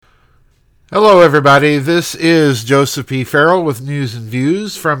Hello, everybody. This is Joseph P. Farrell with News and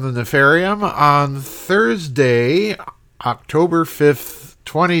Views from the Nefarium on Thursday, October 5th,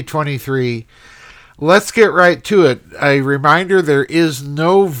 2023. Let's get right to it. A reminder, there is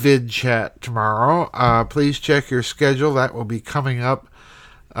no vid chat tomorrow. Please check your schedule. That will be coming up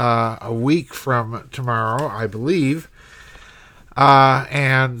a week from tomorrow, I believe.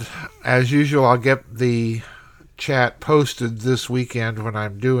 And as usual, I'll get the chat posted this weekend when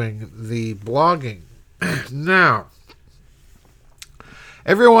I'm doing the blogging. Now,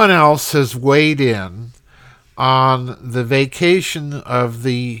 everyone else has weighed in on the vacation of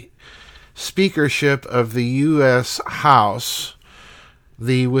the speakership of the U.S. House,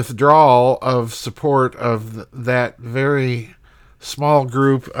 the withdrawal of support of that very small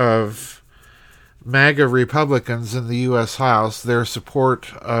group of MAGA Republicans in the U.S. House. Their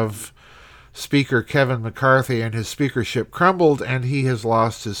support of Speaker Kevin McCarthy and his speakership crumbled, and he has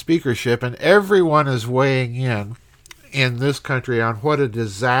lost his speakership, and everyone is weighing in this country on what a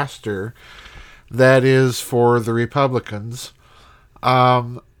disaster that is for the Republicans.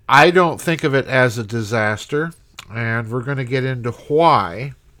 I don't think of it as a disaster, and we're going to get into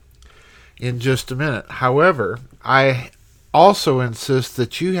why in just a minute. However, I also insist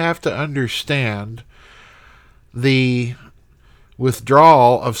that you have to understand the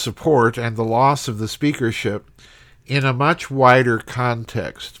withdrawal of support and the loss of the speakership in a much wider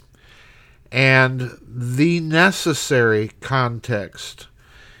context. And the necessary context,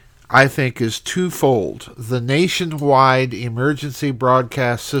 I think, is twofold. The nationwide emergency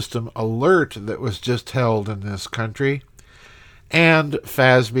broadcast system alert that was just held in this country, and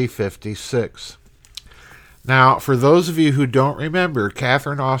FASB 56. Now, for those of you who don't remember,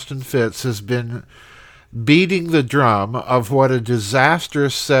 Catherine Austin Fitts has been beating the drum of what a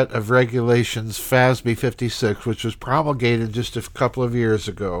disastrous set of regulations FASB 56, which was promulgated just a couple of years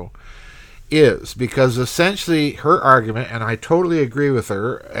ago, is. Because essentially her argument, and I totally agree with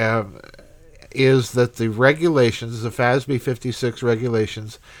her, is that the regulations, the FASB 56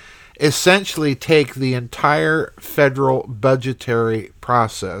 regulations, essentially take the entire federal budgetary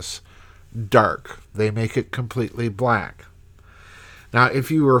process dark. They make it completely black. Now, if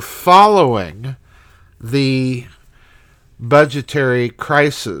you were following the budgetary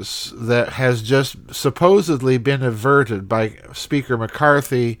crisis that has just supposedly been averted by Speaker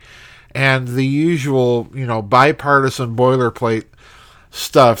McCarthy and the usual, bipartisan boilerplate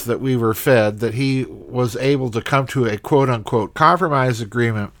stuff that we were fed, that he was able to come to a quote-unquote compromise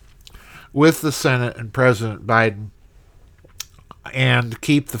agreement with the Senate and President Biden and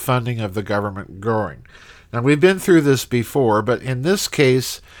keep the funding of the government going. Now, we've been through this before, but in this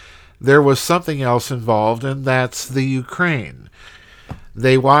case, there was something else involved, and that's the Ukraine.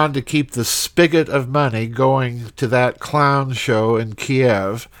 They wanted to keep the spigot of money going to that clown show in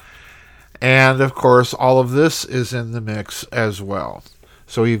Kiev, and of course all of this is in the mix as well.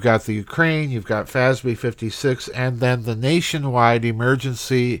 So you've got the Ukraine, you've got FASB 56, and then the nationwide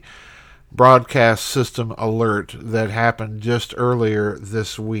emergency broadcast system alert that happened just earlier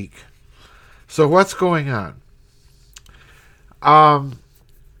this week. So what's going on?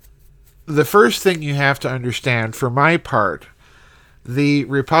 The first thing you have to understand, for my part, the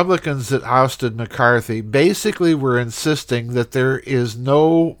Republicans that ousted McCarthy basically were insisting that there is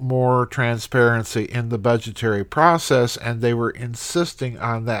no more transparency in the budgetary process, and they were insisting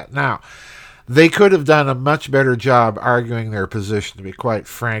on that. Now, they could have done a much better job arguing their position, to be quite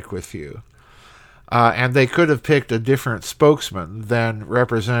frank with you. And they could have picked a different spokesman than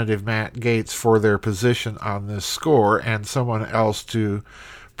Representative Matt Gaetz for their position on this score, and someone else to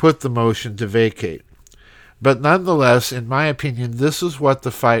put the motion to vacate. But nonetheless, in my opinion, this is what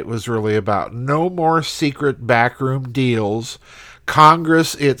the fight was really about. No more secret backroom deals.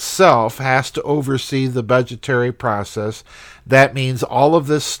 Congress itself has to oversee the budgetary process. That means all of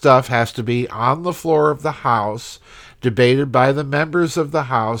this stuff has to be on the floor of the House, debated by the members of the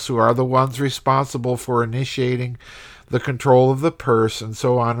House, who are the ones responsible for initiating the control of the purse, and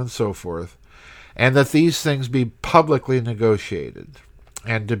so on and so forth. And that these things be publicly negotiated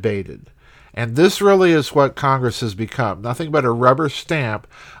and debated. And this really is what Congress has become. Nothing but a rubber stamp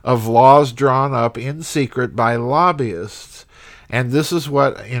of laws drawn up in secret by lobbyists. And this is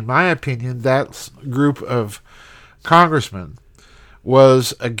what, in my opinion, that group of congressmen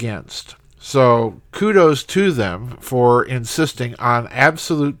was against. So kudos to them for insisting on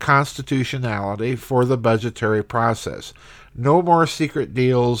absolute constitutionality for the budgetary process. No more secret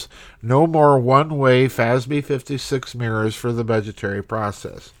deals, no more one-way FASB 56 mirrors for the budgetary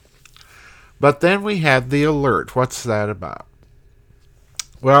process. But then we had the alert. What's that about?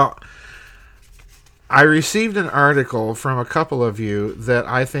 Well, I received an article from a couple of you that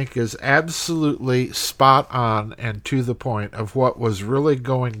I think is absolutely spot on and to the point of what was really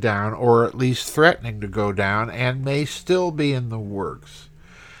going down, or at least threatening to go down, and may still be in the works.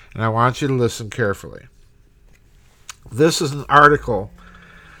 And I want you to listen carefully. This is an article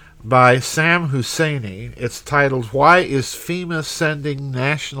by Sam Husseini. It's titled, "Why is FEMA Sending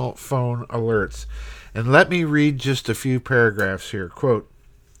National Phone Alerts?" And let me read just a few paragraphs here. Quote,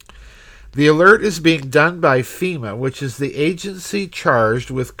 "The alert is being done by FEMA, which is the agency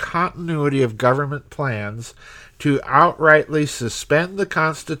charged with continuity of government plans to outrightly suspend the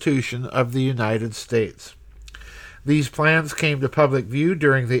Constitution of the United States. These plans came to public view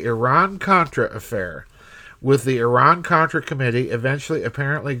during the Iran-Contra affair, with the Iran-Contra Committee eventually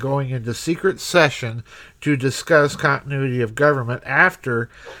apparently going into secret session to discuss continuity of government after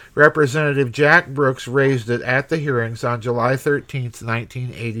Representative Jack Brooks raised it at the hearings on July 13th,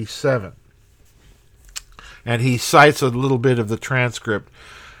 1987. And he cites a little bit of the transcript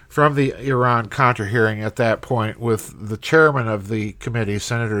from the Iran-Contra hearing at that point, with the chairman of the committee,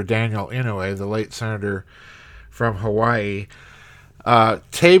 Senator Daniel Inouye, the late senator from Hawaii,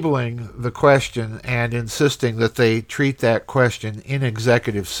 tabling the question and insisting that they treat that question in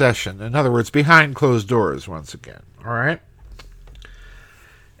executive session. In other words, behind closed doors once again. All right?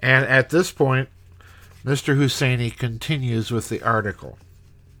 And at this point, Mr. Husseini continues with the article.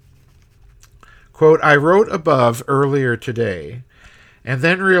 Quote, "I wrote above earlier today and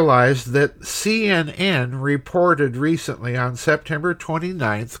then realized that CNN reported recently on September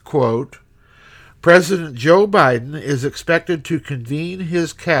 29th, quote, President Joe Biden is expected to convene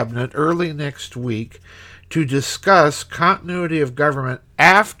his cabinet early next week to discuss continuity of government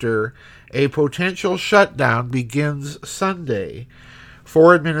after a potential shutdown begins Sunday.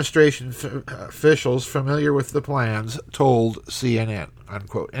 Four administration officials familiar with the plans told CNN,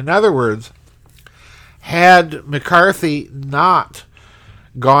 unquote." In other words, had McCarthy not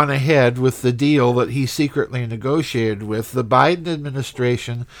gone ahead with the deal that he secretly negotiated with, the Biden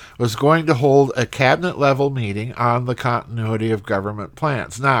administration was going to hold a cabinet-level meeting on the continuity of government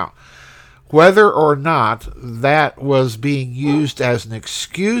plans. Now, whether or not that was being used as an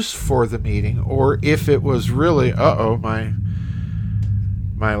excuse for the meeting, or if it was really, my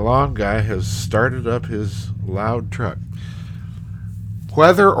lawn guy has started up his loud truck.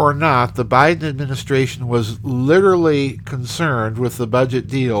 Whether or not the Biden administration was literally concerned with the budget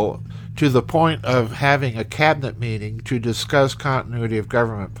deal to the point of having a cabinet meeting to discuss continuity of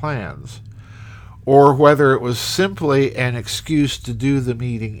government plans, or whether it was simply an excuse to do the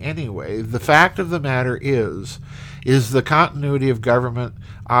meeting anyway, the fact of the matter is the continuity of government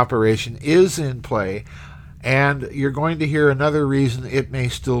operation is in play, and you're going to hear another reason it may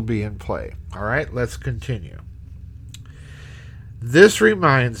still be in play. All right, let's continue. "This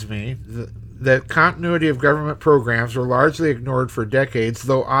reminds me that continuity of government programs were largely ignored for decades,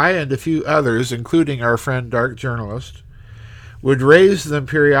 though I and a few others, including our friend Dark Journalist, would raise them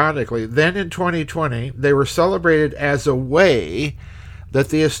periodically. Then in 2020, they were celebrated as a way that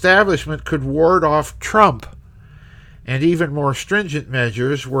the establishment could ward off Trump, and even more stringent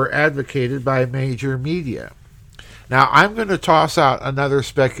measures were advocated by major media." Now, I'm going to toss out another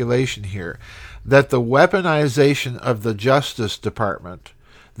speculation here, that the weaponization of the Justice Department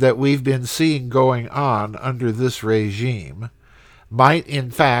that we've been seeing going on under this regime might in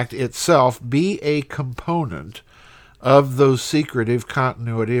fact itself be a component of those secretive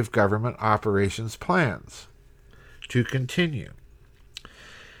continuity of government operations plans. To continue.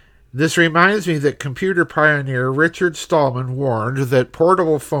 "This reminds me that computer pioneer Richard Stallman warned that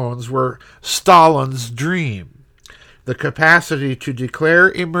portable phones were Stalin's dream. The capacity to declare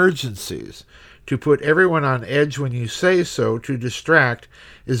emergencies, to put everyone on edge when you say so, to distract,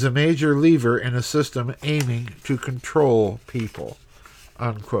 is a major lever in a system aiming to control people,"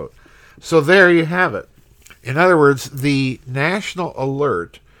 unquote. So there you have it. In other words, the national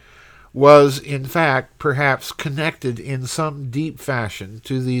alert was in fact perhaps connected in some deep fashion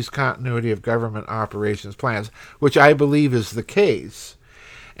to these continuity of government operations plans, which I believe is the case.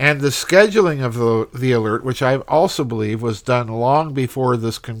 And the scheduling of the alert, which I also believe was done long before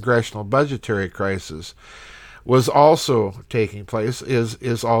this congressional budgetary crisis was also taking place,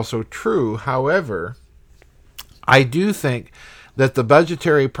 is also true. However, I do think that the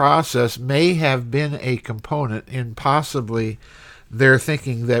budgetary process may have been a component in possibly their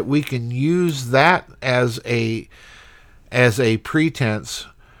thinking that we can use that as a pretense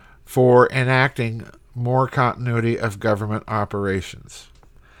for enacting more continuity of government operations.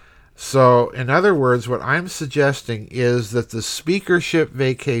 So, in other words, what I'm suggesting is that the speakership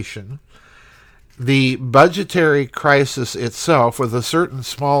vacation the budgetary crisis itself, with a certain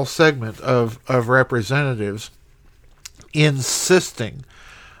small segment of representatives insisting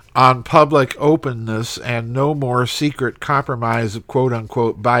on public openness and no more secret compromise of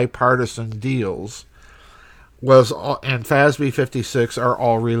quote-unquote bipartisan deals, and FASB 56 are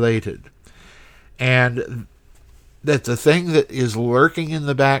all related. And that the thing that is lurking in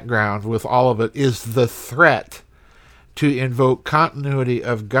the background with all of it is the threat to invoke continuity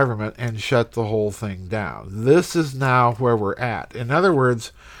of government and shut the whole thing down. This is now where we're at. In other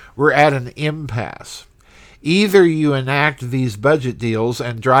words, we're at an impasse. Either you enact these budget deals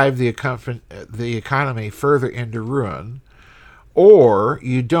and drive the economy further into ruin, or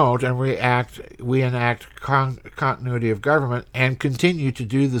you don't, and we enact continuity of government and continue to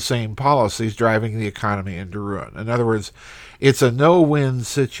do the same policies driving the economy into ruin. In other words, it's a no-win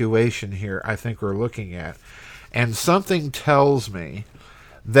situation here I think we're looking at. And something tells me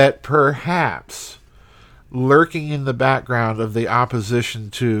that perhaps lurking in the background of the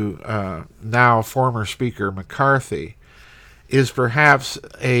opposition to now former Speaker McCarthy is perhaps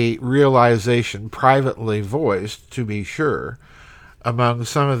a realization, privately voiced to be sure, among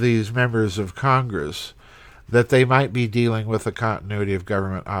some of these members of Congress, that they might be dealing with a continuity of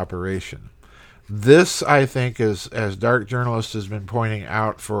government operation. This, I think, as Dark Journalist has been pointing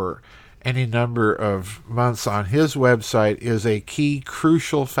out for any number of months on his website, is a key,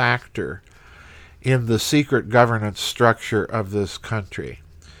 crucial factor in the secret governance structure of this country.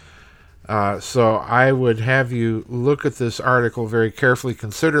 So I would have you look at this article very carefully,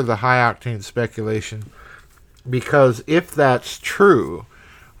 consider the high-octane speculation, because if that's true,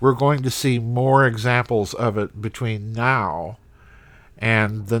 we're going to see more examples of it between now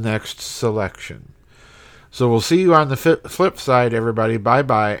and the next selection. So we'll see you on the flip side, everybody.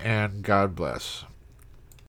 Bye-bye, and God bless.